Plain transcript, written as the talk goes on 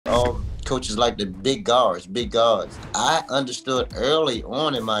coaches like the big guards, big guards. I understood early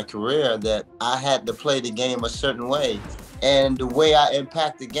on in my career that I had to play the game a certain way. And the way I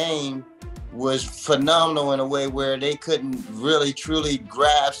impact the game was phenomenal in a way where they couldn't really truly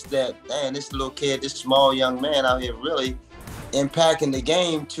grasp that, man, this little kid, this small young man out here really impacting the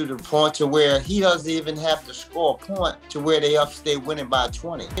game to the point to where he doesn't even have to score a point to where they stay winning by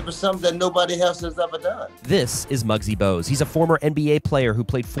 20. It was something that nobody else has ever done. This is Muggsy Bogues. He's a former NBA player who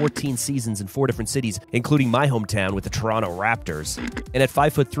played 14 seasons in 4 different cities, including my hometown with the Toronto Raptors. And at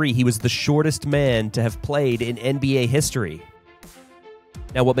 5'3", he was the shortest man to have played in NBA history.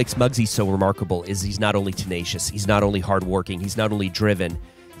 Now, what makes Muggsy so remarkable is he's not only tenacious, he's not only hardworking, he's not only driven.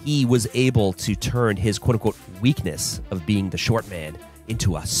 He was able to turn his quote-unquote weakness of being the short man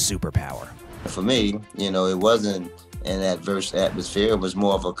into a superpower. For me, it wasn't an adverse atmosphere. It was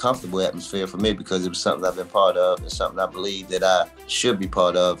more of a comfortable atmosphere for me because it was something I've been part of and something I believe that I should be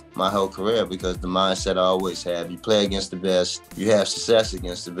part of my whole career because the mindset I always have. You play against the best, you have success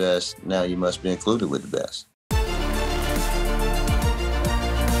against the best, now you must be included with the best.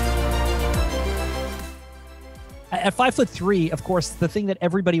 At 5'3", of course, the thing that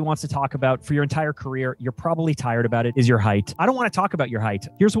everybody wants to talk about for your entire career, you're probably tired about it, is your height. I don't want to talk about your height.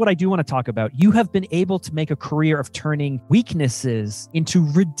 Here's what I do want to talk about. You have been able to make a career of turning weaknesses into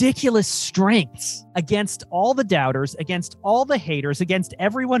ridiculous strengths against all the doubters, against all the haters, against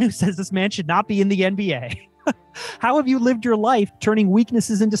everyone who says this man should not be in the NBA. How have you lived your life turning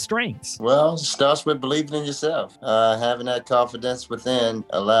weaknesses into strengths? Well, it starts with believing in yourself. Having that confidence within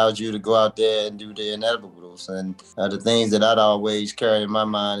allows you to go out there and do the inevitables. And the things that I'd always carry in my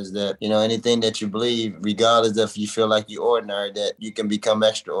mind is that, anything that you believe, regardless if you feel like you're ordinary, that you can become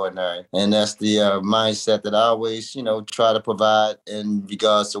extraordinary. And that's the mindset that I always, try to provide in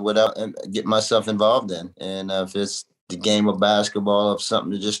regards to what I get myself involved in. And if it's the game of basketball, of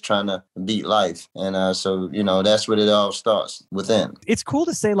something to just trying to beat life. And so that's what it all starts within. It's cool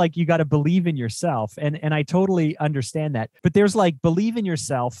to say you got to believe in yourself. And I totally understand that. But there's believe in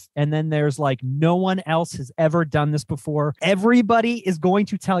yourself. And then there's no one else has ever done this before. Everybody is going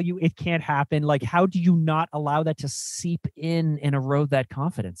to tell you it can't happen. How do you not allow that to seep in and erode that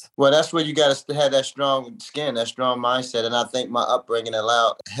confidence? Well, that's where you got to have that strong skin, that strong mindset. And I think my upbringing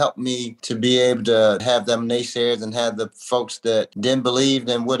helped me to be able to have them naysayers and have the folks that didn't believe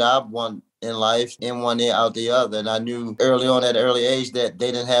in what I want in life in one ear out the other. And I knew early on at an early age that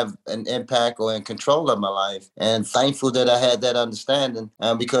they didn't have an impact or in control of my life. And thankful that I had that understanding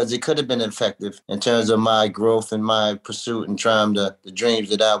because it could have been effective in terms of my growth and my pursuit and trying the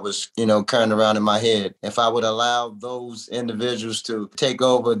dreams that I was, carrying around in my head. If I would allow those individuals to take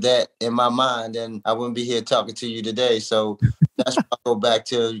over that in my mind, then I wouldn't be here talking to you today. So that's why I go back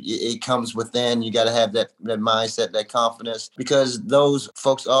to it comes within. You got to have that mindset, that confidence, because those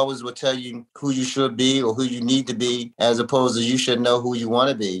folks always will tell you who you should be or who you need to be, as opposed to you should know who you want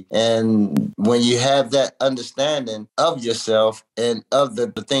to be. And when you have that understanding of yourself and of the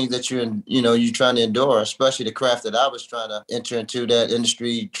things that you're trying to endure, especially the craft that I was trying to enter into, that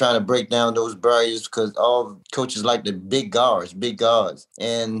industry, trying to break down those barriers, because all coaches like the big guards,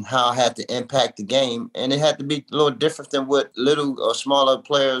 and how I had to impact the game. And it had to be a little different than what little or smaller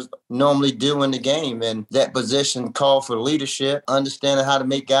players normally do in the game. And that position called for leadership, understanding how to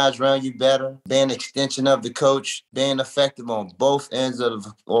make guys around you better, being an extension of the coach, being effective on both ends of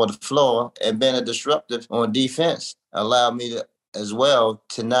the floor, and being a disruptive on defense allowed me to as well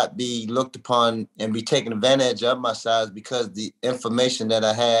to not be looked upon and be taken advantage of my size, because the information that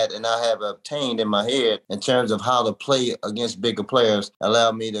I had and I have obtained in my head in terms of how to play against bigger players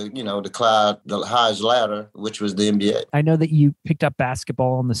allowed me to, to climb the highest ladder, which was the NBA. I know that you picked up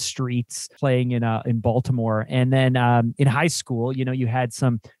basketball on the streets playing in Baltimore. And then in high school, you had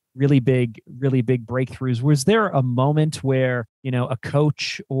some really big breakthroughs. Was there a moment where, a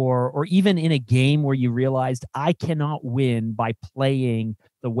coach or even in a game where you realized I cannot win by playing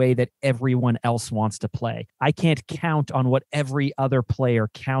the way that everyone else wants to play? I can't count on what every other player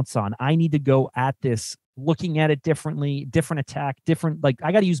counts on. I need to go at this looking at it differently, different attack,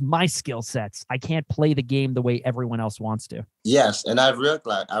 I got to use my skill sets. I can't play the game the way everyone else wants to. Yes. And I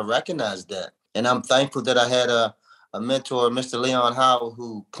recognize that. And I'm thankful that I had a mentor, Mr. Leon Howell,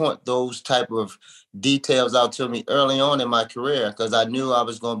 who point those type of details out to me early on in my career, because I knew I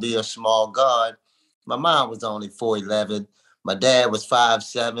was going to be a small guard. My mom was only 4'11". My dad was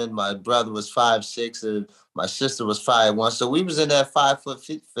 5'7". My brother was 5'6", and my sister was 5'1". So we was in that 5 foot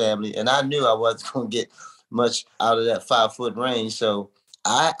family, and I knew I wasn't going to get much out of that 5 foot range. So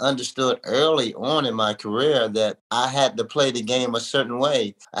I understood early on in my career that I had to play the game a certain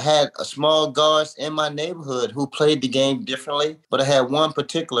way. I had a small guards in my neighborhood who played the game differently, but I had one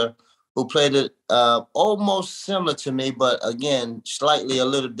particular who played it almost similar to me, but again, slightly a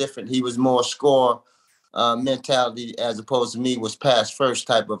little different. He was more score mentality as opposed to me was pass first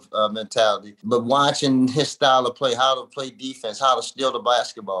type of mentality. But watching his style of play, how to play defense, how to steal the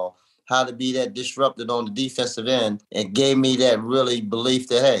basketball, how to be that disrupted on the defensive end, it gave me that really belief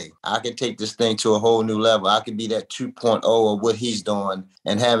that, hey, I can take this thing to a whole new level. I could be that 2.0 of what he's doing,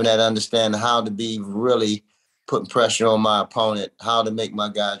 and having that understanding how to be really putting pressure on my opponent, how to make my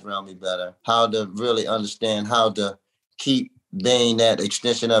guys around me better, how to really understand how to keep being that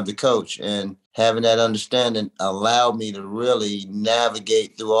extension of the coach, and having that understanding allowed me to really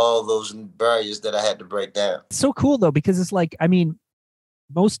navigate through all those barriers that I had to break down. It's so cool though, because it's like, I mean,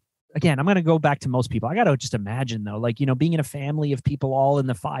 again, I'm going to go back to most people. I got to just imagine though, like, being in a family of people all in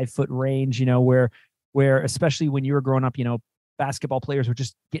the 5-foot range, where especially when you were growing up, basketball players were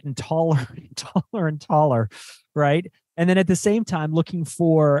just getting taller and taller and taller. Right. And then at the same time, looking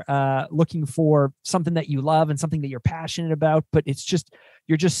for something that you love and something that you're passionate about, but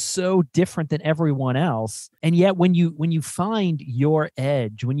you're just so different than everyone else. And yet when you find your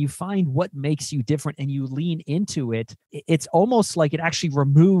edge, when you find what makes you different and you lean into it, it's almost like it actually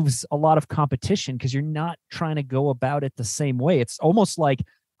removes a lot of competition, because you're not trying to go about it the same way. It's almost like,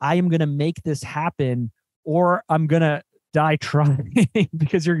 I am going to make this happen, or I'm going to die trying,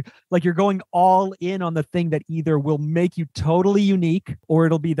 because you're going all in on the thing that either will make you totally unique, or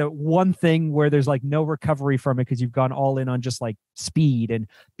it'll be the one thing where there's like no recovery from it, because you've gone all in on just like speed and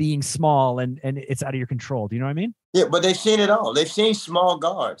being small, and it's out of your control. Do you know what I mean? Yeah, but they've seen it all. They've seen small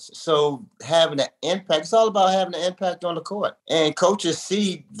guards. So having an impact, it's all about having an impact on the court. And coaches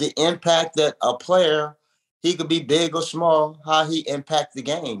see the impact that a player, he could be big or small, how he impact the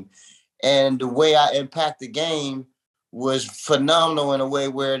game. And the way I impact the game was phenomenal in a way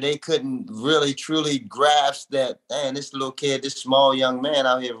where they couldn't really truly grasp that, man, this little kid, this small young man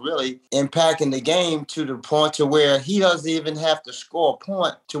out here really impacting the game to the point to where he doesn't even have to score a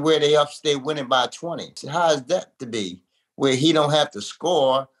point to where they winning by 20. So how is that to be where he don't have to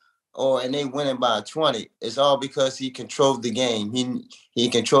score and they winning by 20? It's all because he controlled the game. He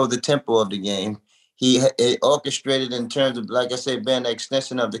controlled the tempo of the game. He orchestrated in terms of, like I said, being an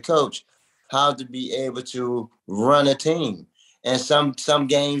extension of the coach, how to be able to run a team. And some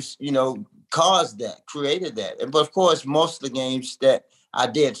games, created that. But of course, most of the games that I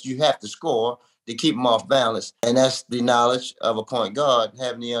did, you have to score to keep them off balance. And that's the knowledge of a point guard,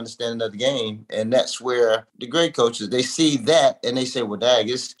 having the understanding of the game. And that's where the great coaches, they see that and they say, well,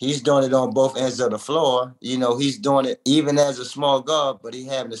 he's doing it on both ends of the floor. He's doing it even as a small guard, but he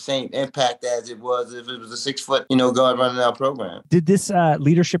having the same impact as it was if it was a 6-foot, guard running our program. Did this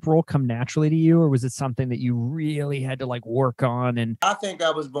leadership role come naturally to you, or was it something that you really had to like work on? And I think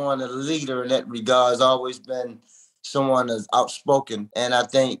I was born a leader in that regard. I've always been someone that's outspoken. And I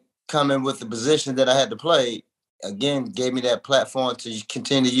think coming with the position that I had to play, again, gave me that platform to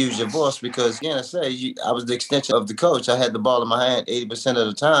continue to use your voice, because, again, I was the extension of the coach. I had the ball in my hand 80% of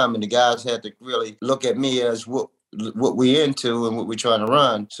the time, and the guys had to really look at me as what we're into and what we're trying to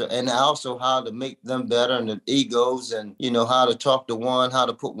run. So, and also how to make them better, and the egos, and, how to talk to one, how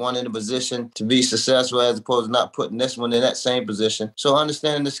to put one in a position to be successful as opposed to not putting this one in that same position. So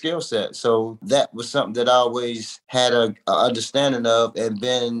understanding the skill set. So that was something that I always had a understanding of, and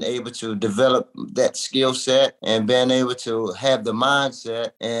being able to develop that skill set and being able to have the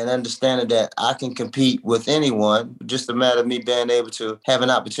mindset and understanding that I can compete with anyone. Just a matter of me being able to have an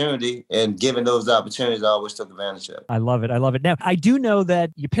opportunity, and given those opportunities, I always took advantage. I love it. I love it. Now, I do know that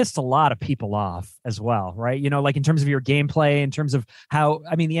you pissed a lot of people off as well, right? Like in terms of your gameplay, in terms of how,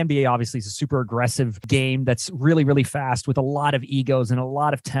 the NBA obviously is a super aggressive game that's really, really fast, with a lot of egos and a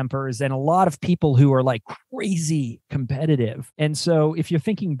lot of tempers and a lot of people who are like crazy competitive. And so if you're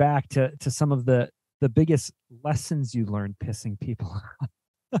thinking back to some of the biggest lessons you learned pissing people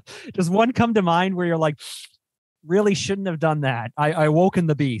off, does one come to mind where you're like, really shouldn't have done that? I woken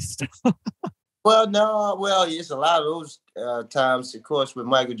the beast. Well, no. Well, it's a lot of those times, of course, with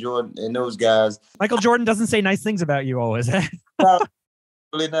Michael Jordan and those guys. Michael Jordan doesn't say nice things about you always. No,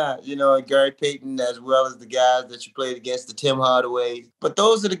 really not. And Gary Payton, as well as the guys that you played against, the Tim Hardaway. But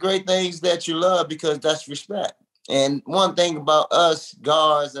those are the great things that you love, because that's respect. And one thing about us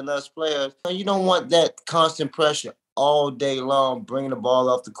guards and us players, you don't want that constant pressure all day long, bringing the ball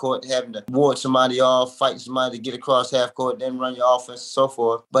off the court, having to ward somebody off, fighting somebody to get across half court, then run your offense and so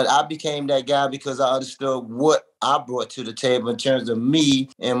forth. But I became that guy because I understood what I brought to the table in terms of me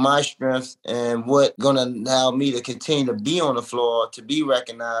and my strengths and what going to allow me to continue to be on the floor, to be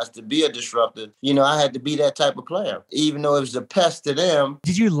recognized, to be a disruptor. I had to be that type of player, even though it was a pest to them.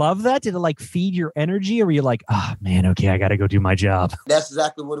 Did you love that? Did it like feed your energy, or were you like, oh man, okay, I got to go do my job? That's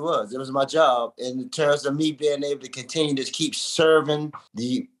exactly what it was. It was my job. In terms of me being able to continue to keep serving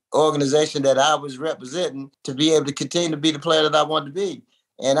the organization that I was representing, to be able to continue to be the player that I wanted to be.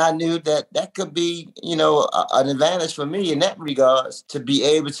 And I knew that could be, an advantage for me in that regards, to be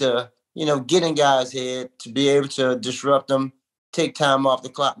able to, get in guys' head, to be able to disrupt them, take time off the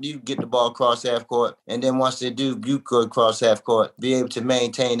clock, you get the ball across half court. And then once they do, you could cross half court, be able to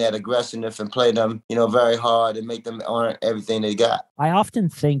maintain that aggressiveness and play them, very hard and make them earn everything they got. I often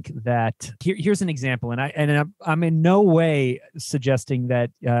think that here's an example, and I'm in no way suggesting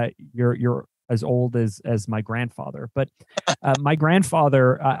that you're as old as my grandfather, but my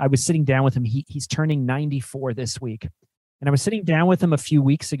grandfather, I was sitting down with him. He's turning 94 this week. And I was sitting down with him a few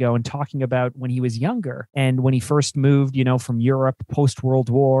weeks ago and talking about when he was younger and when he first moved, from Europe post-World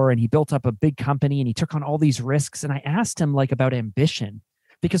War, and he built up a big company and he took on all these risks. And I asked him about ambition,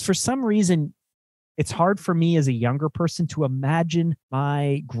 because for some reason, it's hard for me as a younger person to imagine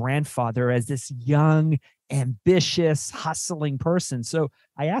my grandfather as this young, ambitious, hustling person. So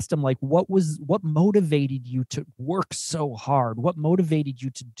I asked him, what motivated you to work so hard? What motivated you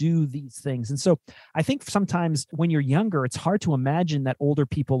to do these things? And so I think sometimes when you're younger, it's hard to imagine that older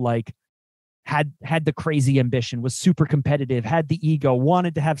people had the crazy ambition, was super competitive, had the ego,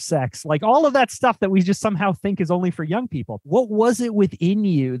 wanted to have sex, all of that stuff that we just somehow think is only for young people. What was it within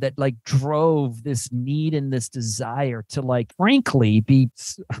you that drove this need and this desire to frankly be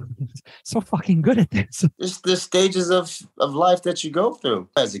so fucking good at this? It's the stages of life that you go through.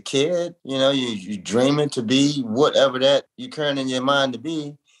 As a kid, you dreaming to be whatever that you current in your mind to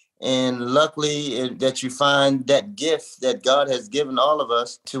be. And luckily that you find that gift that God has given all of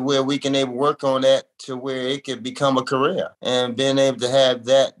us, to where we can able to work on that to where it could become a career. And being able to have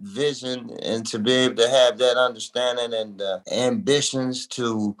that vision and to be able to have that understanding and ambitions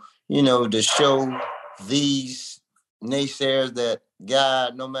to, to show these naysayers that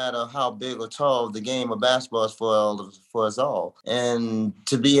God, no matter how big or tall, the game of basketball is for us all. And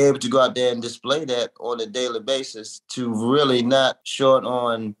to be able to go out there and display that on a daily basis, to really not short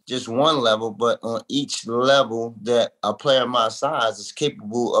on just one level, but on each level that a player my size is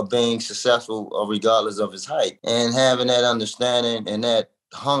capable of being successful regardless of his height. And having that understanding and that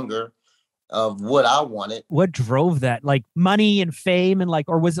hunger of what I wanted. What drove that? Money and fame and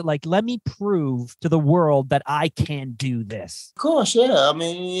or was it let me prove to the world that I can do this? Of course, yeah. I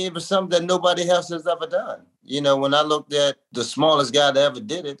mean, it was something that nobody else has ever done. When I looked at the smallest guy that ever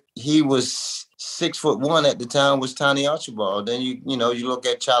did it, he was 6'1" at the time, was Tiny Archibald. Then you look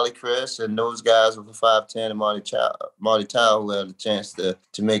at Charlie Chris and those guys with the 5'10", and Marty Towell, who had a chance to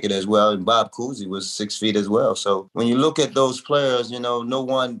make it as well. And Bob Cousy was 6 feet as well. So when you look at those players, no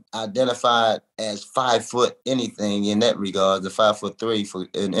one identified as 5 foot anything in that regard, the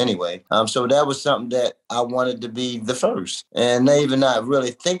 5'3" in any way. So that was something that I wanted to be the first. And even not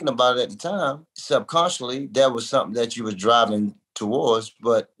really thinking about it at the time, subconsciously, that was something that you were driving towards.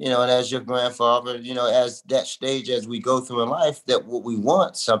 But, and as your grandfather, as that stage, as we go through in life, that what we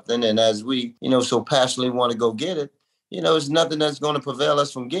want something, and as we, so passionately want to go get it, it's nothing that's going to prevail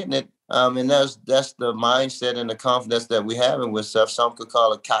us from getting it. And that's the mindset and the confidence that we have in with stuff. Some could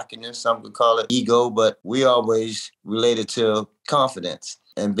call it cockiness, some could call it ego, but we always related to confidence.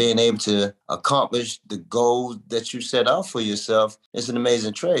 And being able to accomplish the goals that you set out for yourself is an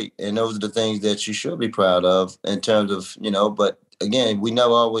amazing trait. And those are the things that you should be proud of in terms of, but again, we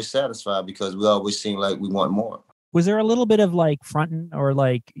never always satisfied because we always seem like we want more. Was there a little bit of fronting or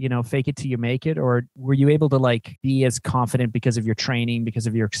fake it till you make it? Or were you able to be as confident because of your training, because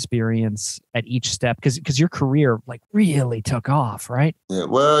of your experience at each step? Because your career really took off, right? Yeah,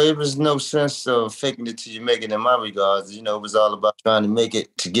 well, it was no sense of faking it till you make it in my regards. It was all about trying to make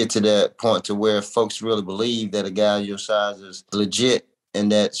it to get to that point to where folks really believe that a guy your size is legit and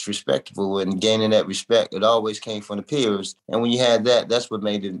that's respectable, and gaining that respect, it always came from the peers. And when you had that, that's what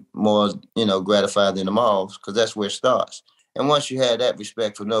made it more, gratified than the malls, because that's where it starts. And once you had that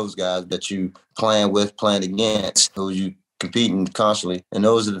respect for those guys that you playing with, playing against, who you competing constantly, and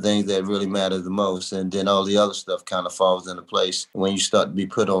those are the things that really matter the most. And then all the other stuff kind of falls into place when you start to be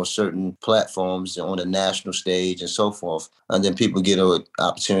put on certain platforms on the national stage and so forth. And then people get an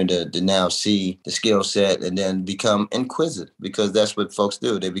opportunity to now see the skill set and then become inquisitive, because that's what folks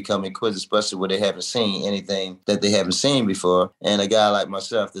do. They become inquisitive, especially when they haven't seen anything that they haven't seen before. And a guy like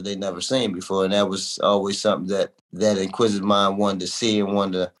myself that they never seen before. And that was always something that inquisitive mind wanted to see and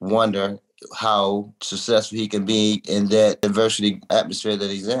wanted to wonder, how successful he can be in that adversity atmosphere that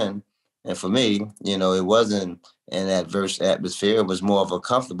he's in. And for me, it wasn't an adverse atmosphere. It was more of a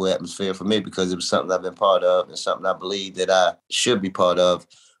comfortable atmosphere for me because it was something I've been part of and something I believe that I should be part of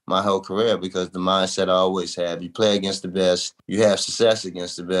my whole career, because the mindset I always have: you play against the best, you have success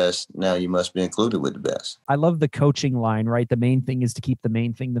against the best, now you must be included with the best. I love the coaching line, right? The main thing is to keep the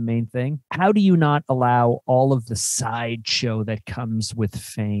main thing the main thing. How do you not allow all of the sideshow that comes with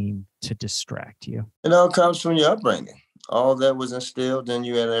fame to distract you? It all comes from your upbringing. All that was instilled in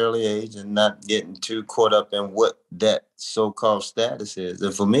you at an early age, and not getting too caught up in what that so-called status is.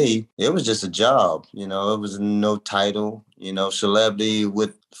 And for me, it was just a job. It was no title. Celebrity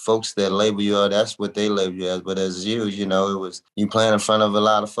with folks that label you, that's what they label you as. But as you, it was you playing in front of a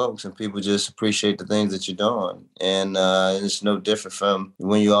lot of folks, and people just appreciate the things that you're doing. And it's no different from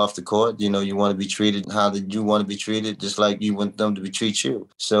when you're off the court. You want to be treated how did you want to be treated, just like you want them to treat you.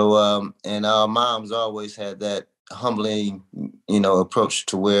 So, and our moms always had that humbling, approach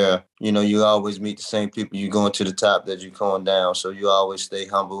to where, you always meet the same people. You're going to the top that you're going down. So you always stay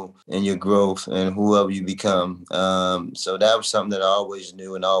humble in your growth and whoever you become. So that was something that I always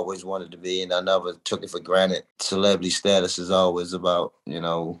knew and always wanted to be. And I never took it for granted. Celebrity status is always about,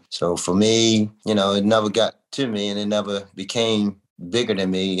 so for me, it never got to me and it never became bigger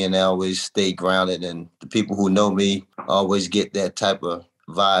than me. And I always stay grounded. And the people who know me always get that type of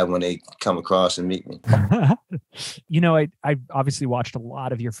vibe when they come across and meet me. I obviously watched a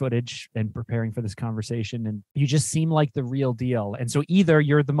lot of your footage and preparing for this conversation, and you just seem like the real deal. And so either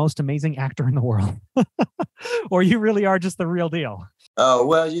you're the most amazing actor in the world or you really are just the real deal. Oh,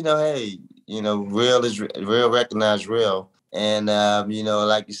 well, hey, real is real, recognize real. And,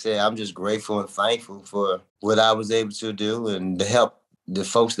 like you said, I'm just grateful and thankful for what I was able to do and the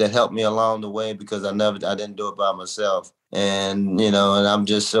folks that helped me along the way, because I didn't do it by myself. And, and I'm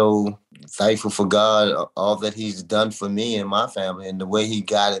just so thankful for God, all that he's done for me and my family, and the way he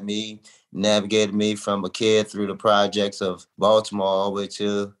guided me, navigated me from a kid through the projects of Baltimore all the way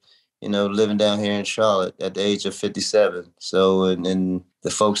to, living down here in Charlotte at the age of 57. So, and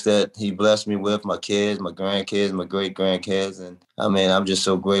the folks that he blessed me with, my kids, my grandkids, my great grandkids. And I mean, I'm just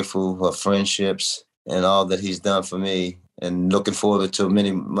so grateful for friendships and all that he's done for me, and looking forward to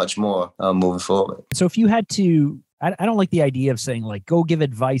much more moving forward. So if you had to, I don't like the idea of saying like, go give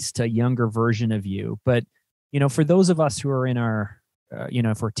advice to a younger version of you. But, for those of us who are in our,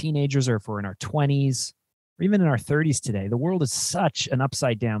 if we're teenagers or if we're in our 20s or even in our 30s today, the world is such an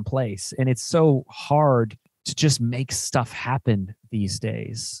upside down place. And it's so hard to just make stuff happen these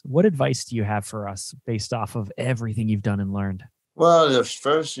days. What advice do you have for us based off of everything you've done and learned? Well, the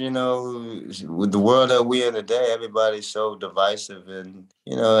first, with the world that we're in today, everybody's so divisive. And,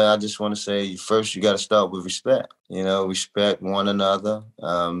 I just want to say, first, you got to start with respect. Respect one another,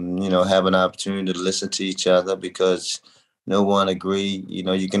 have an opportunity to listen to each other, because no one agree.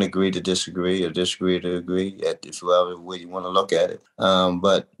 You can agree to disagree or disagree to agree, if however way you want to look at it.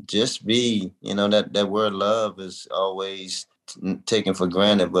 But just be, that word love is always taken for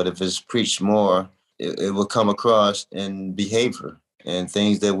granted. But if it's preached more, it will come across in behavior and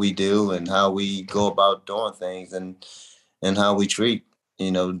things that we do and how we go about doing things, and how we treat,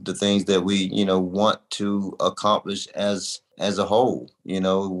 the things that we, want to accomplish as a whole.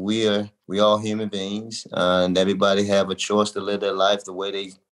 We all human beings, and everybody have a choice to live their life the way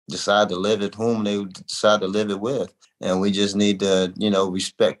they decide to live it, whom they decide to live it with. And we just need to,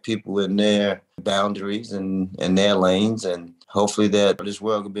 respect people in their boundaries and their lanes, and hopefully that this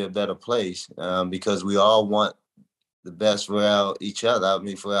world will be a better place, because we all want the best for each other. I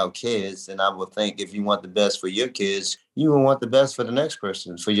mean, for our kids. And I would think if you want the best for your kids, you will want the best for the next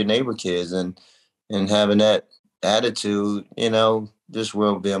person, for your neighbor kids. And having that attitude, this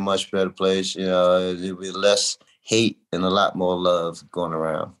world will be a much better place. There'll be less hate and a lot more love going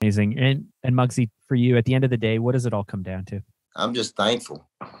around. Amazing. And Muggsy, for you, at the end of the day, what does it all come down to? I'm just thankful.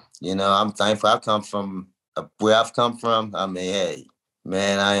 I'm thankful. Where I've come from, I mean, hey,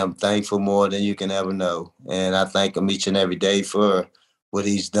 man, I am thankful more than you can ever know. And I thank him each and every day for what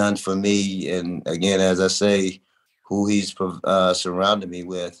he's done for me. And again, as I say, who he's surrounded me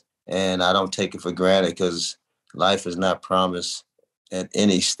with. And I don't take it for granted, because life is not promised at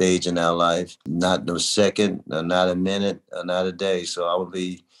any stage in our life, not a second, or not a minute, or not a day. So I would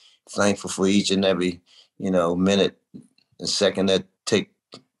be thankful for each and every, minute and second that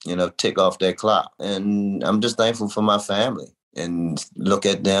tick off that clock. And I'm just thankful for my family, and look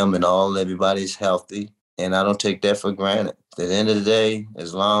at them and everybody's healthy. And I don't take that for granted. At the end of the day,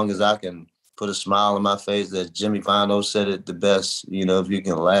 as long as I can put a smile on my face, that Jimmy Vano said it the best, if you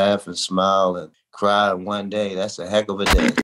can laugh and smile and cry in one day, that's a heck of a day.